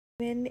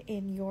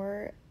in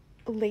your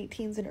late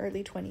teens and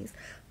early 20s,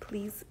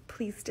 please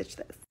stitch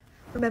this.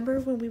 Remember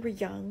when we were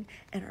young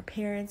and our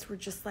parents were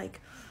just like,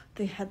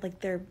 they had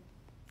like their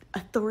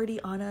authority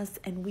on us,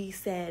 and we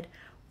said,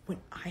 when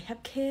I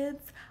have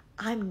kids,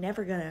 I'm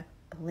never gonna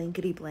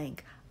blankety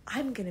blank.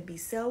 I'm gonna be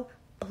so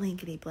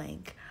blankety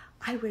blank.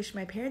 I wish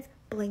my parents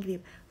blankety.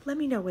 Let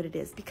me know what it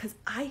is, because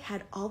I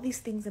had all these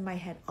things in my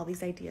head, all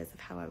these ideas of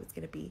how I was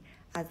gonna be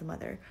as a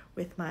mother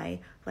with my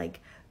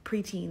like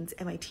preteens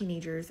and my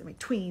teenagers and my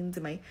tweens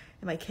and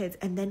my kids.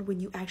 And then when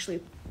you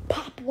actually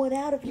pop one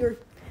out of your,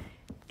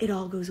 it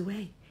all goes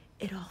away.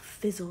 It all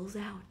fizzles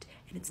out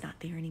and it's not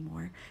there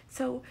anymore.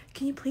 So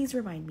can you please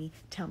remind me,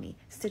 tell me,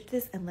 stitch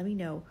this and let me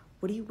know,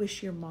 what do you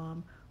wish your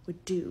mom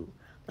would do?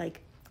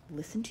 Like,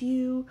 listen to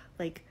you,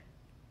 like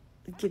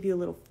give you a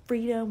little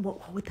freedom.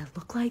 What would that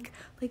look like?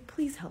 Like,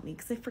 please help me,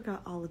 because I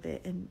forgot all of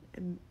it,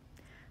 and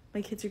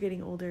my kids are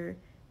getting older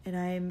and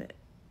I'm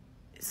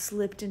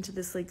slipped into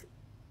this like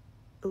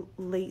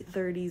late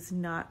 30s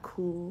not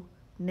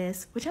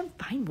coolness, which I'm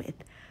fine with,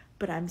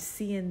 but I'm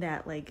seeing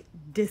that like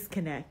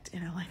disconnect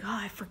and I'm like, oh,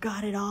 I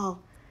forgot it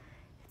all.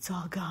 It's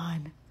all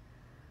gone.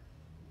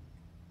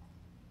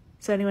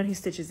 So anyone who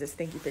stitches this,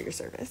 thank you for your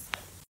service.